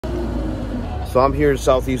So I'm here in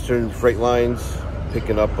Southeastern Freight Lines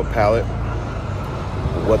picking up a pallet.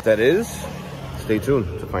 What that is, stay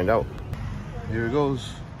tuned to find out. Here it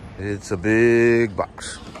goes. It's a big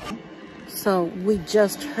box. So we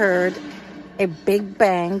just heard a big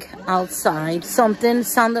bang outside. Something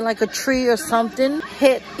sounded like a tree or something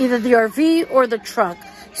hit either the RV or the truck.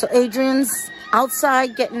 So Adrian's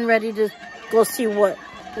outside getting ready to go see what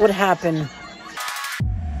happened.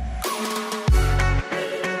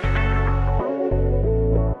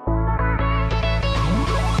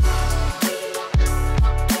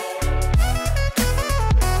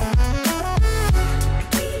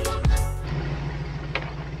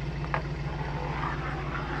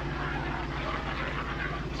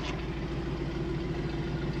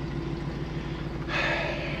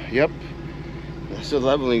 Yep, that's the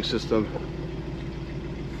leveling system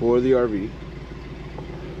for the RV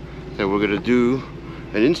that we're gonna do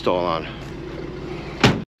an install on.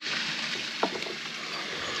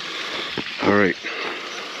 All right,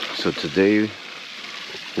 so today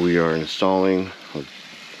we are starting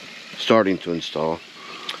to install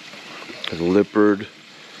the Lippert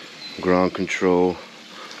ground control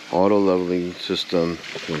auto leveling system.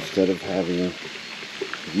 Instead of having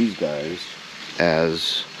these guys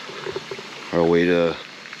as our way to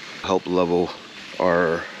help level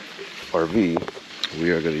our RV,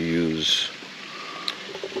 we are going to use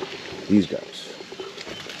these guys.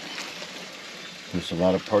 There's a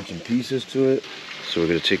lot of parts and pieces to it, so we're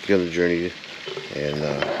going to take you on the journey and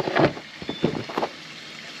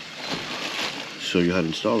show you how to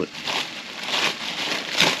install it.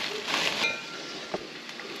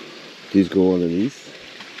 These go underneath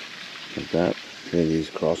like that, and these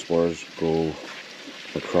crossbars go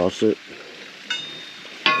across it,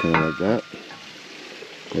 kind of like that,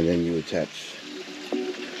 and then you attach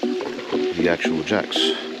the actual jacks.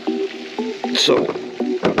 So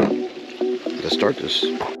let's start this.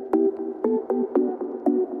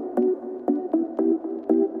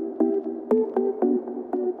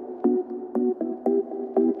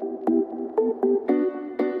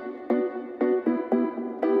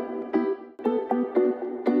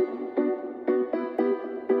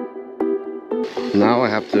 Now I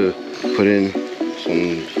have to put in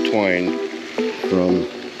some twine from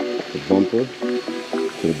the bumper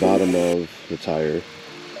to the bottom of the tire,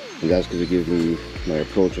 and that's going to give me my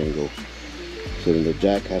approach angle. So then the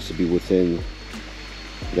jack has to be within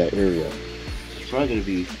that area. It's probably going to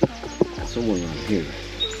be somewhere around here,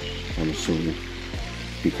 I'm assuming,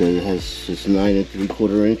 because it has it's 9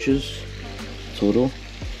 3/4 inches total.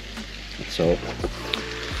 So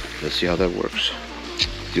let's see how that works.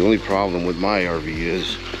 The only problem with my RV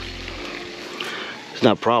is, it's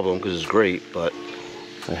not a problem because it's great, but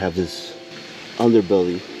I have this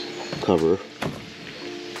underbelly cover,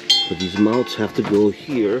 but these mounts have to go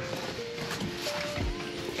here.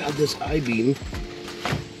 I have this I-beam,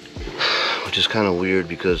 which is kind of weird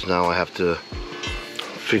because now I have to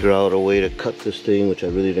figure out a way to cut this thing, which I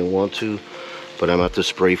really didn't want to, but I'm gonna have to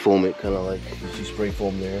spray foam it, kind of like you see spray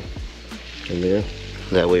foam there and there.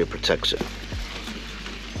 That way it protects it.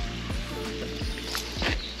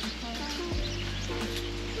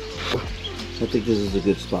 I think this is a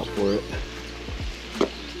good spot for it.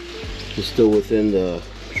 It's still within the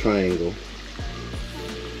triangle.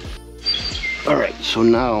 Alright, so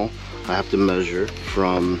now I have to measure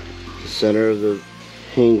from the center of the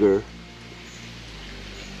hanger,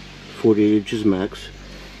 48 inches max,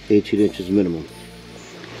 18 inches minimum.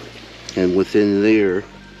 And within there,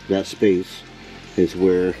 that space is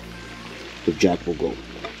where the jack will go.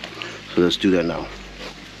 So let's do that now.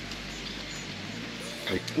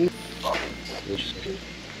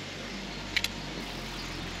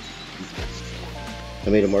 I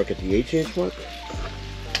made a mark at the 8-inch mark,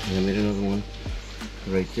 and I made another one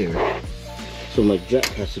right there. So my jack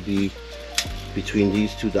has to be between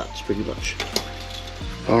these two dots, pretty much.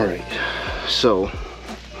 Alright, so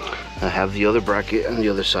I have the other bracket on the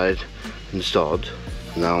other side installed.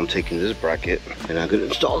 Now I'm taking this bracket and I'm going to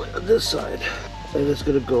install it on this side. And it's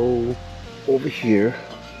going to go over here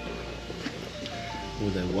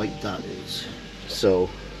where that white dot is. So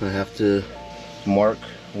I have to mark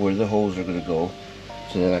where the holes are going to go,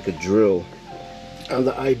 so then I could drill on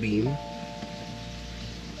the I-beam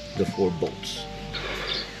the 4 bolts.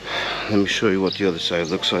 Let me show you what the other side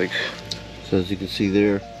looks like. So as you can see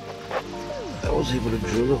there, I was able to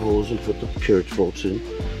drill the holes and put the Lippert bolts in,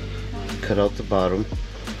 cut out the bottom,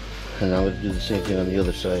 and I'm going to do the same thing on the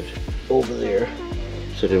other side over there,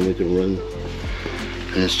 so then we can run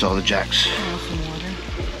and install the jacks.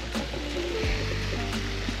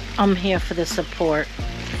 I'm here for the support.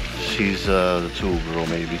 She's the tool girl,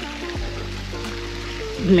 maybe.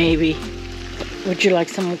 Maybe. Would you like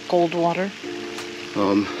some cold water?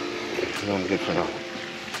 No, I'm good for now.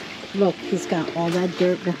 Look, he's got all that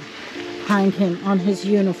dirt behind him on his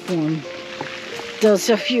uniform. Those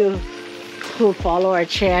of you who follow our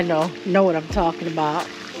channel know what I'm talking about.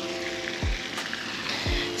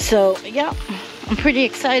 So, yeah, I'm pretty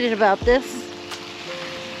excited about this.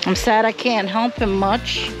 I'm sad I can't help him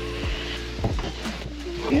much.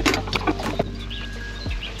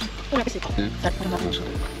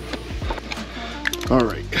 All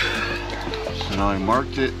right, so now I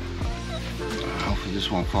marked it. Hopefully this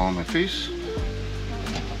won't fall on my face.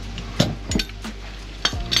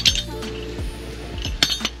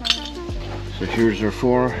 So here's our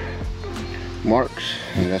 4 marks,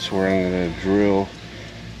 and that's where I'm gonna drill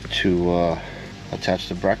to attach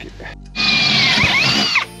the bracket.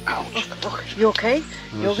 Ouch. You okay?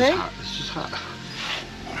 You okay? It's just hot.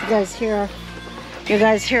 You guys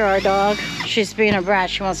hear our dog? She's being a brat.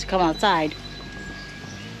 She wants to come outside.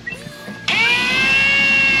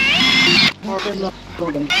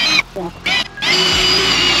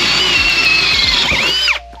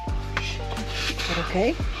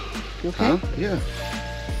 Okay? You okay? Huh? Yeah.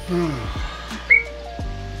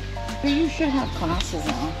 But you should have glasses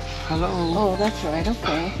on. Hello. Oh, that's right.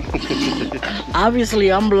 Okay.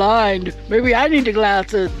 Obviously, I'm blind. Maybe I need the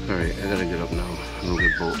glasses. All right, I gotta get up now. I'm gonna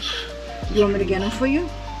get bolts. You want me to get them for you?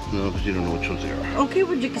 No, because you don't know which ones they are. Okay,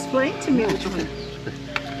 would you explain to me which one?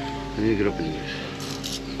 I need to get up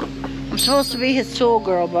anyways. I'm supposed to be his tool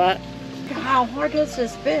girl, but how hard has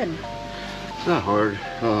this been? It's not hard.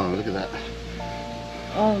 Oh, look at that.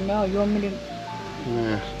 Oh no, you want me to?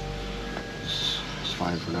 Yeah, it's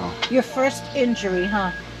fine for now. Your first injury,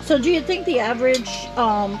 huh? So do you think the average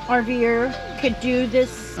RVer could do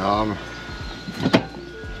this?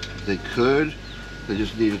 They could. They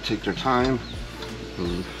just need to take their time,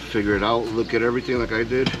 figure it out, look at everything like I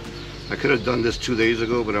did. I could have done this 2 days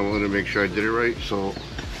ago, but I wanted to make sure I did it right, so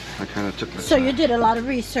I kind of took my time. So you did a lot of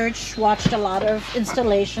research, watched a lot of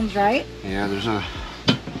installations, right? Yeah, there's a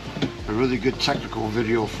really good technical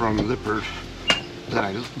video from Lippert that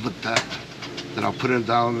I looked at, that I'll put it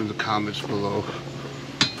down in the comments below.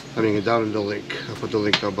 I mean, down in the link. I'll put the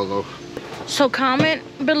link down below. So comment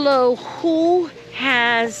below who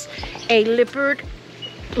has a Lippert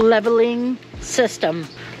leveling system.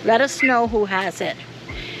 Let us know who has it.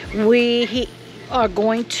 We are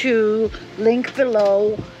going to link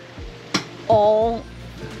below all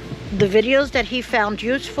the videos that he found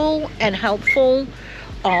useful and helpful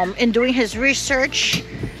in doing his research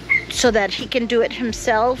so that he can do it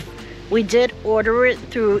himself. We did order it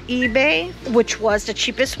through eBay, which was the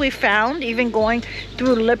cheapest we found. Even going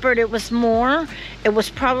through Lippert, it was more. It was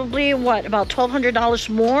probably, what, about $1,200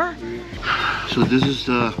 more? So this is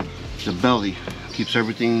the belly. Keeps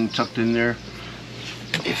everything tucked in there.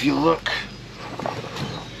 If you look,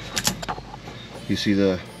 you see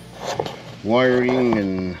the wiring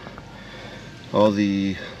and all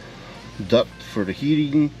the duct for the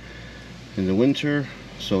heating in the winter.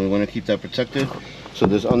 So we want to keep that protected. So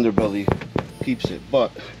this underbelly keeps it,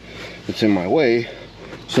 but it's in my way.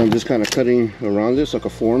 So I'm just kind of cutting around this like a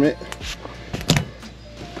form it.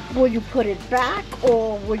 Will you put it back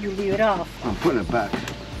or will you leave it off? I'm putting it back.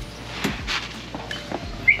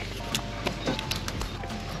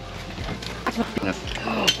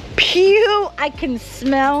 Pew! I can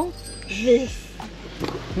smell this.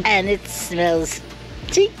 And it smells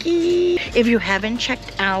sticky. If you haven't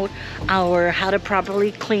checked out our how to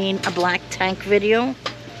properly clean a black tank video,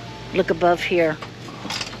 look above here.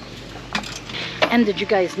 And did you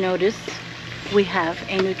guys notice we have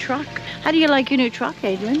a new truck? How do you like your new truck,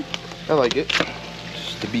 Adrian? I like it.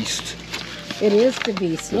 It's the beast. It is the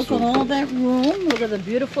beast. Look at all that room. Look at the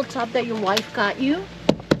beautiful top that your wife got you.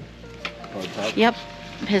 Yep,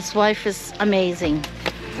 his wife is amazing.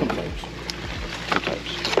 Sometimes.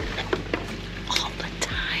 All the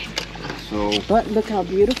time. So, but look how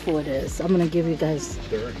beautiful it is. I'm gonna give you guys.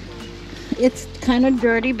 It's kind of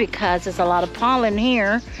dirty because there's a lot of pollen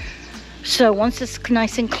here. So once it's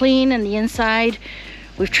nice and clean and the inside,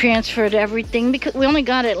 we've transferred everything because we only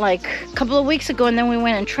got it like a couple of weeks ago and then we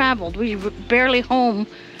went and traveled. We were barely home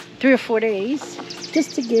 3 or 4 days.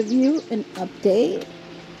 Just to give you an update,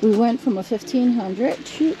 we went from a 1500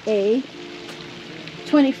 to a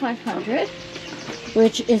 2500,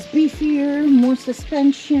 which is beefier, more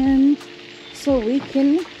suspension, so we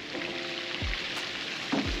can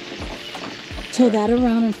tow that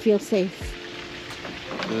around and feel safe.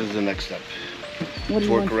 this is the next step. What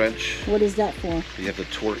Torque wrench. What is that for? You have to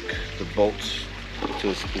torque the bolts to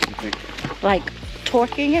a specific. Like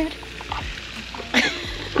torquing it?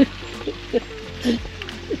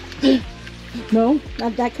 No,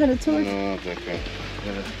 not that kind of torque? No, not that kind.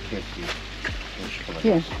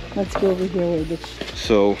 Here, let's go over here with it.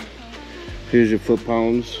 So, here's your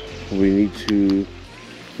foot-pounds. We need to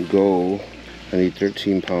go, I need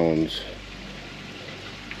 13 pounds.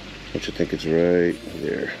 Which I think it's right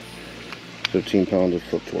there. 13 pounds of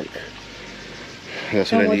foot torque.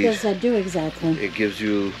 That's what I need. What does that do exactly? It gives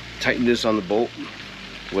you tightness on the bolt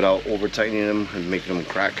without over tightening them and making them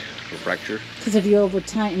crack or fracture. Because if you over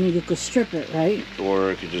tighten it, you could strip it, right?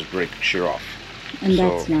 Or it could just break, shear off. And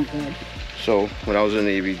that's not good. So when I was in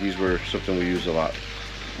the Navy, these were something we used a lot,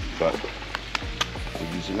 but we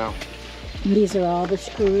use it now. And these are all the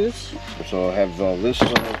screws. So I have this.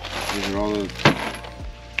 These are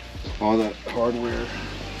all that hardware.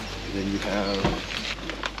 And then you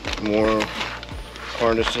have more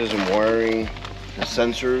harnesses and wiring, and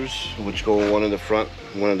sensors, which go one in the front,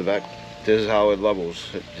 one in the back. This is how it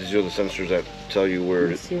levels. These are the sensors that tell you where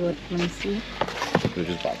Let me see.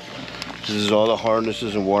 This is all the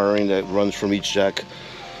harnesses and wiring that runs from each jack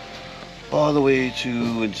all the way to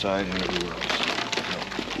inside and everywhere else.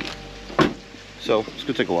 So it's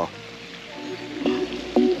gonna take a while.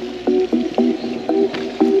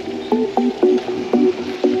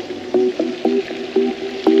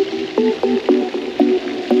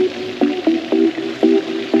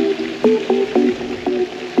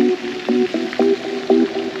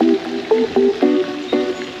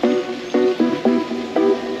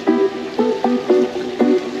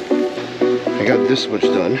 This much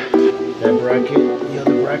done. That bracket, the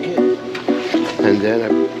other bracket, and then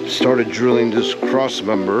I started drilling this cross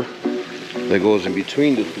member that goes in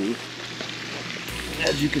between the two.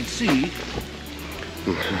 As you can see,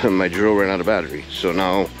 my drill ran out of battery, so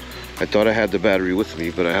now I thought I had the battery with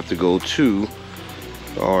me, but I have to go to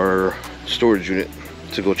our storage unit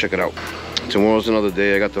to go check it out. Tomorrow's another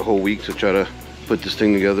day. I got the whole week to try to put this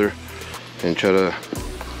thing together and try to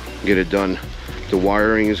get it done. The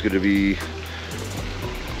wiring is going to be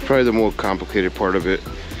probably the more complicated part of it.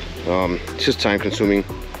 It's just time consuming.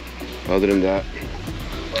 Other than that,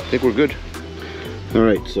 I think we're good. All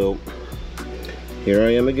right, so here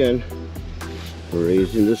I am again,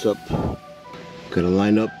 raising this up. Gonna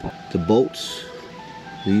line up the bolts,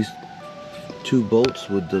 these two bolts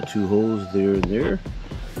with the two holes there and there,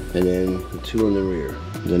 and then the two on the rear.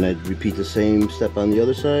 Then I'd repeat the same step on the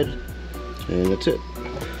other side, and that's it.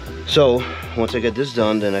 So once I get this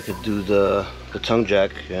done, then I could do the tongue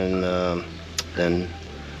jack and then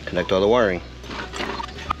connect all the wiring.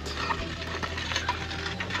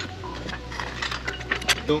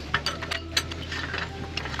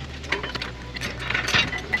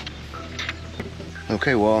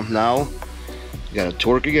 Okay, well now you gotta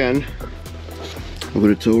torque again. I'm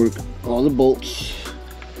gonna torque all the bolts,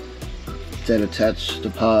 then attach the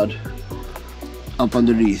pod up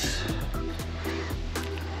underneath.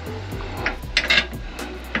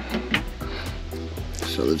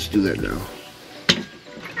 So let's do that now.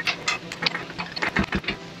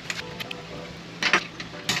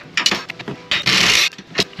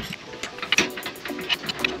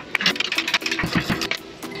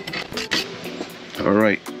 All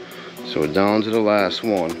right, so we're down to the last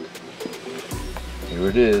one. Here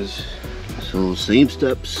it is. So same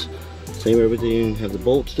steps, same everything. Have the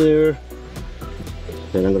bolts there.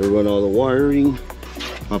 Then I'm gonna run all the wiring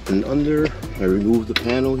up and under. I remove the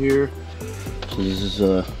panel here. So this is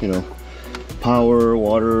you know, power,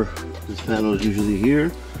 water. This panel is usually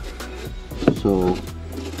here. So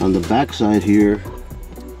on the back side here,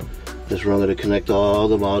 this where I'm going to connect all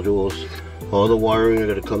the modules. All the wiring are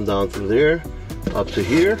going to come down through there up to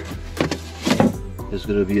here. It's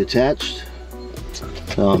going to be attached.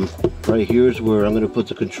 Right here is where I'm going to put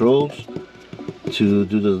the controls to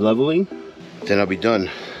do the leveling. Then I'll be done.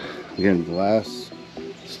 Again, the last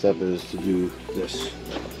step is to do this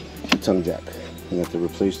tongue jack. I have to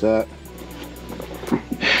replace that.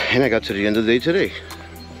 And I got to the end of the day today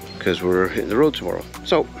because we're hitting the road tomorrow.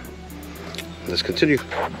 So let's continue.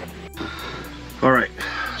 All right,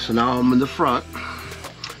 so now I'm in the front.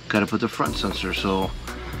 Got to put the front sensor. So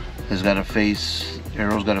it's got to face,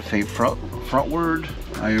 arrow's got to face frontward.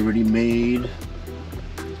 I already made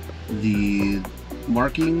the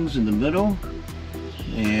markings in the middle,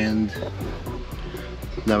 and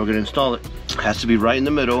now we're gonna install it. It has to be right in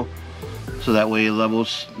the middle, so that way it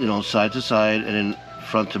levels, you know, side to side and then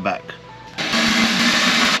front to back.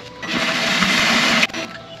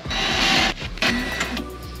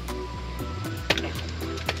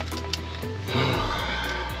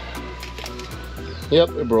 Yep,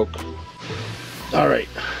 it broke. All right,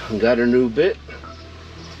 got a new bit.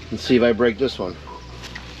 Let's see if I break this one.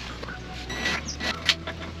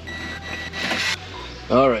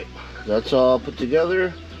 All right, that's all put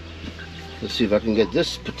together. Let's see if I can get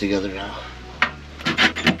this put together now.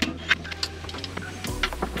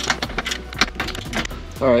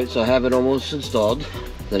 Alright, so I have it almost installed.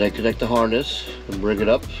 Then I connect the harness and bring it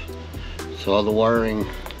up. So all the wiring,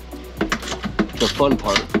 the fun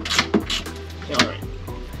part. Alright,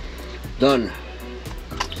 done.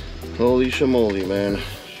 Holy shamoly, man.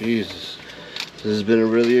 Jesus. This has been a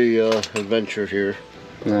really adventure here.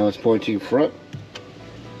 Now it's pointing front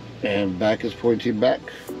and back is pointing back.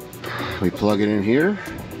 We plug it in here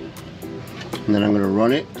and then I'm going to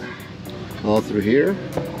run it all through here,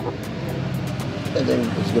 and then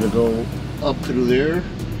it's going to go up through there,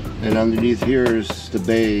 and underneath here is the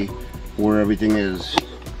bay where everything is.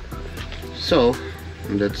 So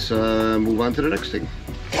let's move on to the next thing.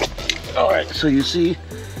 Alright, so you see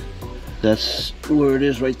that's where it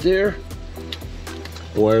is right there.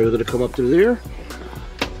 The wire is going to come up through there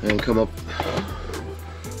and come up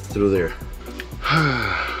through there.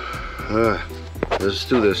 Let's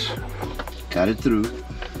do this. Got it through.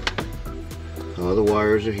 All the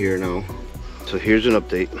wires are here now. So here's an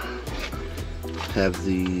update. Have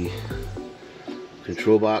the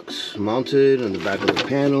control box mounted on the back of the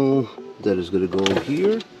panel. That is going to go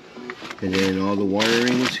here. And then all the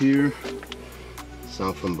wiring is here.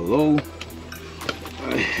 Sound from below.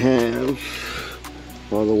 I have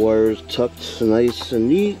all the wires tucked nice and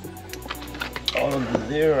neat. All under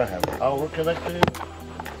there I have power connected.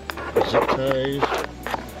 Zip ties.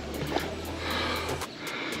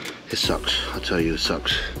 It sucks. I'll tell you, it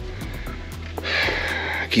sucks.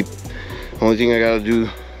 Only thing I gotta do,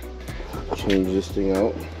 change this thing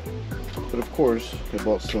out. But of course, I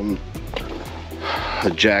bought a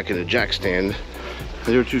jack and a jack stand.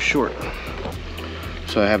 And they're too short.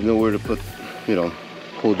 So I have nowhere to put, you know,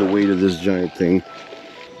 hold the weight of this giant thing.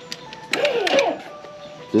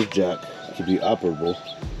 This jack to be operable,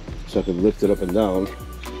 so I can lift it up and down,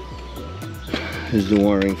 is the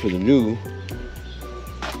wiring for the new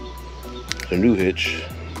hitch.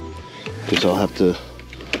 Guess I'll have to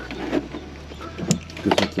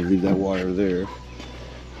leave that wire there.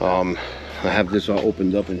 I have this all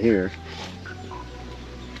opened up in here.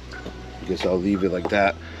 I guess I'll leave it like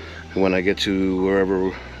that. And when I get to wherever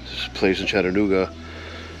this place in Chattanooga,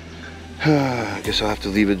 I guess I'll have to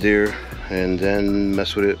leave it there and then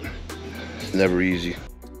mess with it. It's never easy.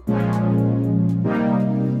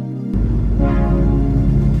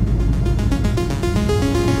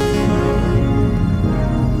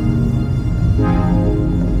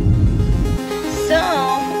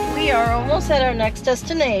 At our next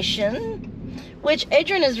destination, which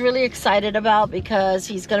Adrian is really excited about because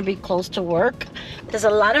he's going to be close to work. There's a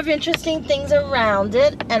lot of interesting things around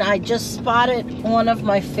it, and I just spotted one of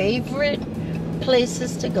my favorite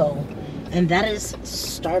places to go, and that is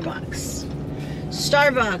Starbucks.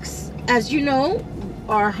 Starbucks, as you know,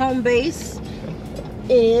 our home base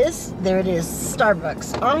is, there it is,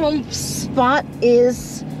 Starbucks. Our home spot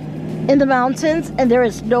is in the mountains, and there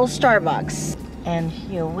is no Starbucks. And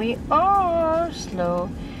here we are, slow.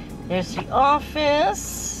 There's the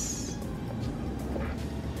office.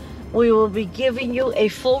 We will be giving you a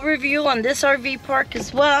full review on this RV park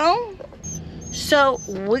as well. So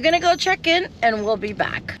we're gonna go check in and we'll be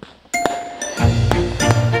back.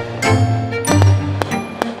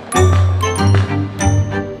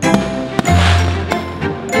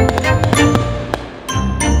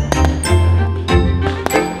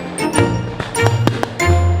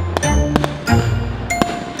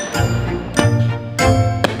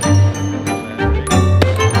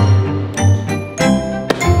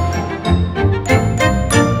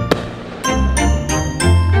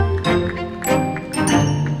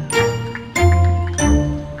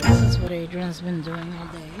 Been doing all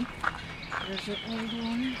day. There's the old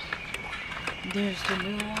one. There's the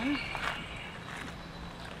new one.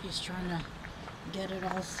 He's trying to get it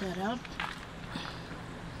all set up.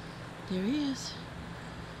 There he is.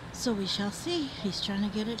 So we shall see. He's trying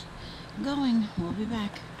to get it going. We'll be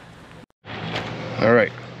back.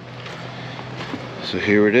 Alright. So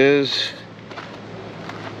here it is.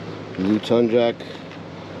 New ton jack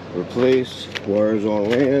replaced. Wires all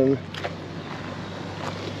ran.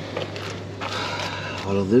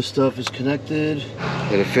 All of this stuff is connected.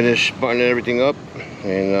 Gonna finish buttoning everything up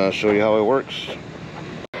and show you how it works.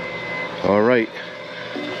 All right.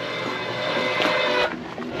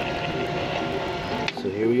 So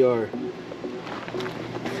here we are.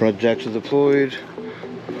 Front jacks are deployed.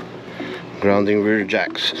 Grounding rear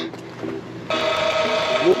jacks.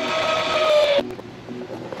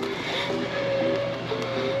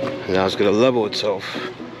 Now it's gonna level itself.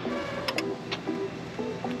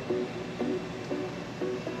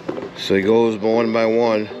 So it goes one by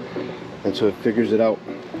one. until it figures it out.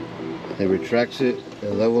 It retracts it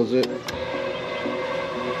and levels it.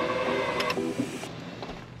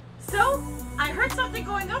 So, I heard something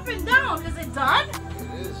going up and down. Is it done? It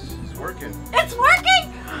is. It's working. It's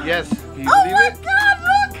working? Yes. Can you Oh believe my it? God,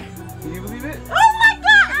 look! Can you believe it? Oh my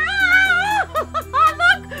God! Ah!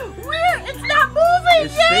 Look! Weird! It's not moving!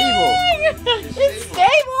 It's Yay! stable. It's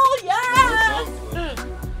stable! Yeah!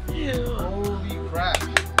 Holy crap.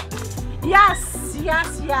 Yes!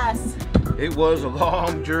 Yes! Yes! It was a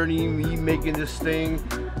long journey, me making this thing.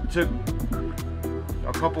 It took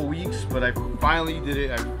a couple weeks, but I finally did it.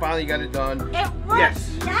 I finally got it done. It works!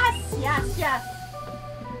 Yes! Yes! Yes! Yes!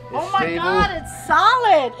 It's Oh my stable. God! It's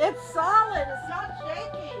solid! It's solid! It's not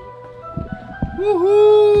shaking!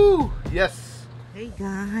 Woohoo! Yes! Hey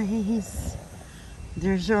guys,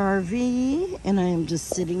 there's our RV, and I am just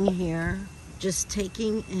sitting here, just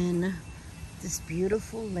taking in this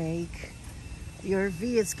beautiful lake. The RV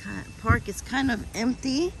is park is kind of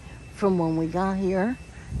empty from when we got here.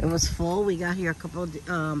 It was full. We got here a couple of,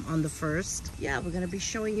 on the 1st. Yeah, we're gonna be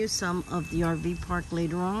showing you some of the RV park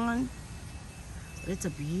later on. But it's a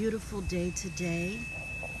beautiful day today,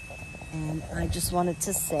 and I just wanted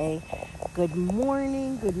to say good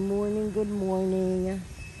morning, good morning, good morning.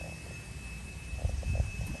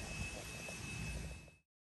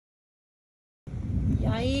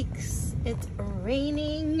 Yikes, it's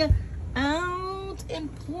raining out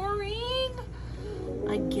and pouring.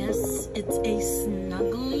 I guess it's a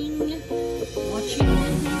snuggling,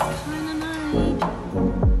 watching